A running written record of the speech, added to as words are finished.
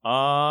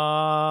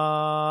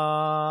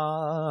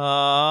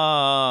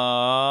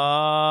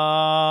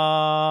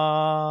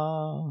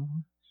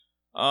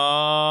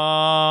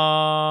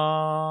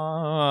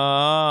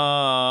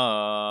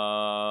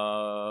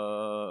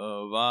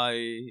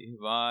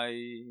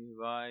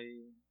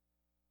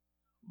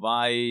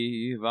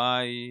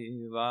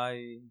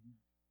Vai.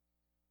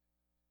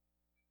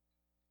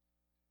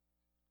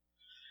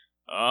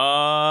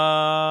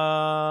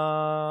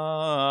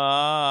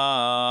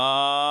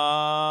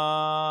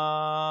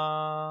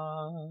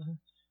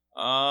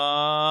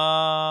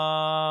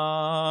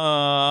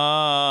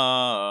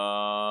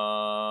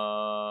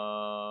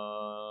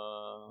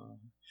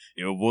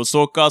 Eu vou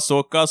socar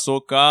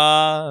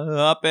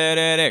a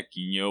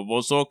pererequinha. Eu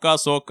vou socar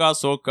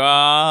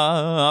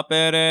a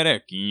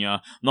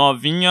pererequinha.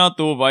 Novinha,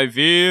 tu vai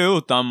ver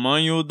o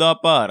tamanho da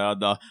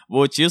parada.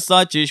 Vou te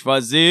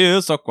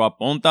satisfazer só com a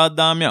ponta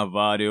da minha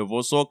vara. Eu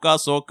vou socar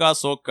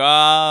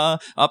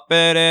a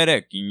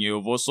pererequinha.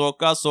 Eu vou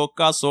socar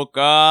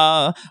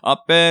a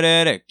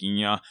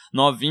pererequinha.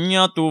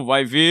 Novinha, tu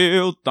vai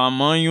ver o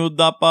tamanho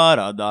da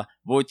parada.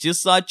 Vou te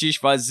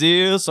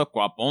satisfazer só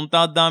com a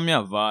ponta da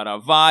minha vara.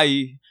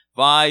 Vai,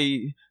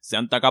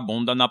 senta com a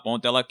bunda na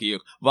ponta, ela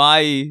quica.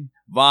 Vai,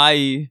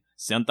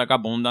 senta com a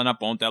bunda na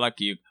ponta, ela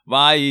quica.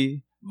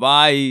 Vai,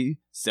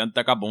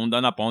 senta com a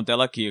bunda na ponta,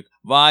 ela quica.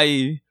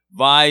 Vai,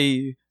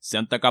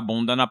 senta com a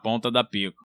bunda na ponta da pica.